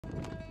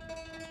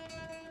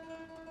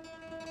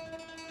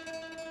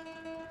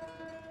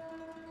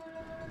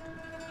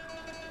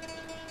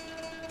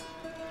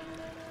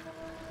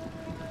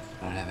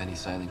any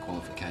sailing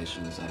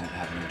qualifications. I don't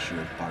have an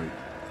insured boat.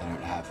 I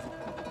don't have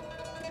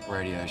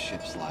radio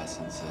ship's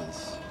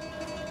licenses.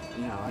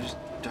 You know, I just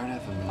don't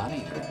have the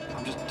money.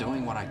 I'm just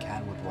doing what I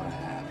can with what I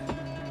have.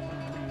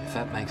 If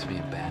that makes me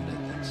a bandit,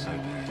 then so be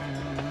it.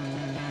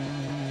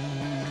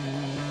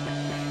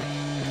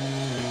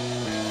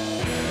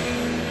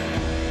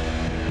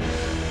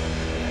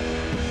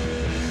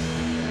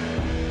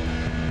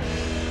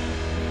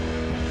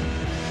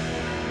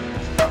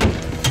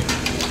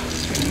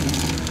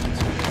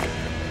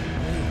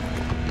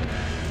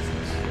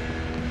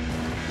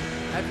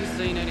 Have you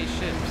seen any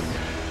ships?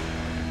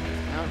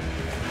 No,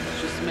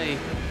 it's just me.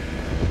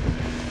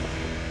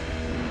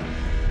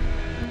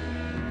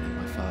 And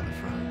my father,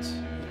 Franz.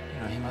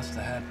 You know, he must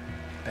have had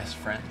best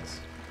friends.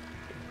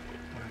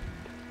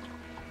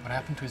 What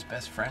happened to his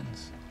best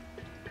friends?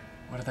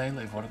 Where do they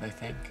live? What do they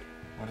think?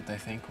 What did they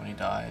think when he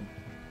died?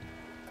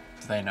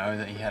 Do they know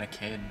that he had a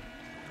kid?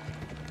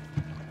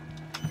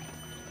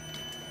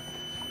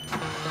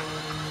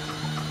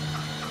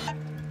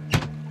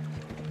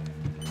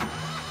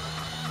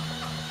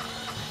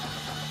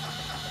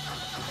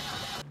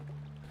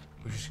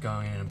 We're just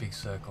going in a big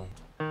circle.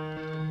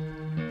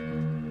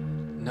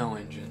 No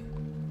engine.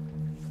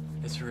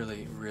 It's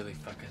really, really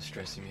fucking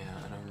stressing me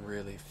out, and I'm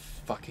really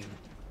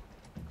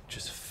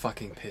just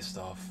fucking pissed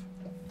off.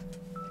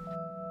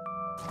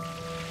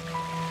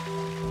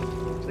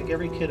 It's like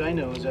every kid I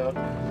know is out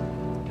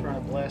trying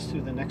to blast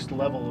through the next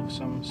level of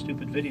some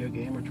stupid video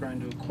game or trying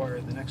to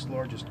acquire the next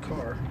largest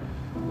car.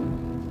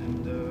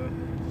 And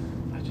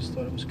I just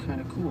thought it was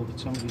kind of cool that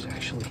somebody's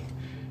actually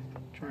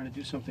trying to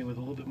do something with a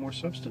little bit more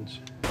substance.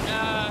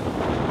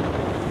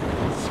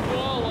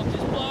 Squall, I'm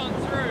just blowing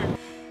through.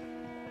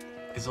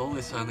 Is all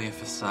this only a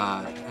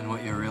facade, and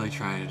what you're really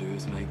trying to do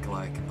is make,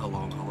 like, a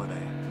long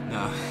holiday?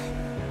 No,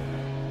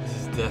 this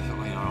is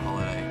definitely not a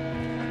holiday.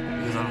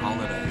 Because on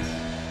holidays,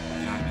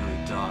 you don't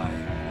really die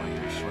while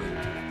you're asleep.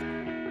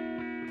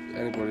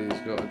 Anybody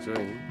who's got a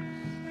dream,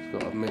 has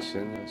got a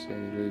mission, that's the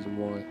only reason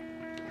why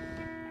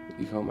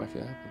you can't make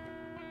it happen.